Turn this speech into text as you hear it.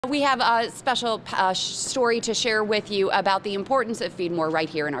We have a special story to share with you about the importance of FeedMore right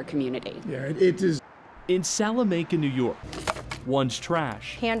here in our community. Yeah, it is. In Salamanca, New York, one's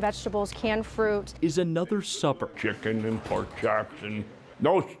trash, canned vegetables, canned fruit, is another supper. Chicken and pork chops and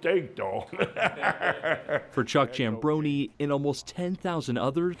no steak, though. For Chuck Jambroni and almost 10,000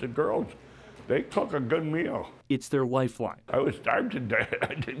 others, The girls, they cook a good meal. it's their lifeline. I was starved to death.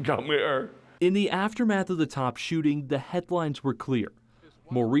 I didn't come here. In the aftermath of the top shooting, the headlines were clear.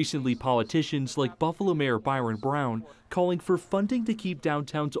 More recently, politicians like Buffalo Mayor Byron Brown calling for funding to keep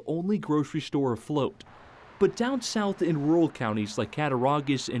downtown's only grocery store afloat. But down south in rural counties like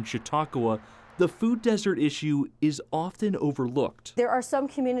Cattaraugus and Chautauqua, the food desert issue is often overlooked. There are some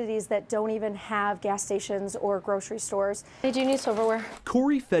communities that don't even have gas stations or grocery stores. They do need silverware.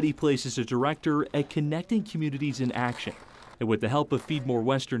 Corey Fettyplace is a director at Connecting Communities in Action. And with the help of FeedMore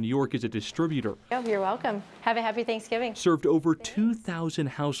Western New York as a distributor, Oh, you're welcome. Have a happy Thanksgiving. served over 2,000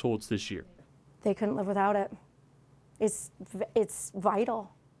 households this year. They couldn't live without it. It's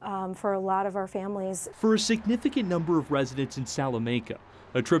vital for a lot of our families. For a significant number of residents in Salamanca,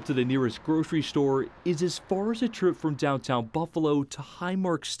 a trip to the nearest grocery store is as far as a trip from downtown Buffalo to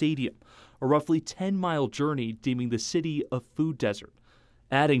Highmark Stadium, a roughly 10-mile journey deeming the city a food desert.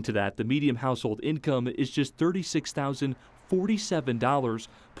 Adding to that, the median household income is just $36,047,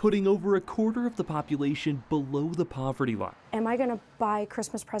 putting over a quarter of the population below the poverty line. Am I going to buy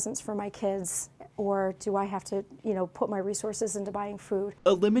Christmas presents for my kids, or do I have to, put my resources into buying food?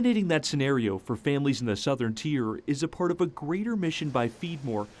 Eliminating that scenario for families in the southern tier is a part of a greater mission by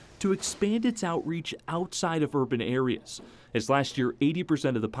FeedMore to expand its outreach outside of urban areas. As last year,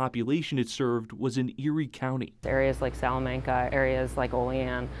 80% of the population it served was in Erie County. Areas like Salamanca, areas like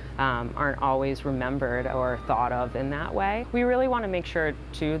Olean aren't always remembered or thought of in that way. We really want to make sure,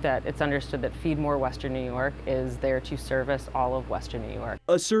 too, that it's understood that FeedMore Western New York is there to service all of Western New York.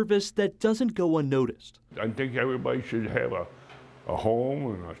 A service that doesn't go unnoticed. I think everybody should have a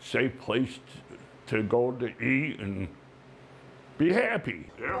home and a safe place to go to eat and be happy.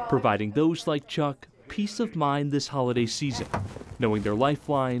 Providing those like Chuck peace of mind this holiday season, knowing their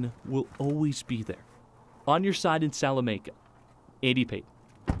lifeline will always be there. On your side in Salamanca, Andy Payton,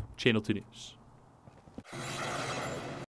 Channel 2 News.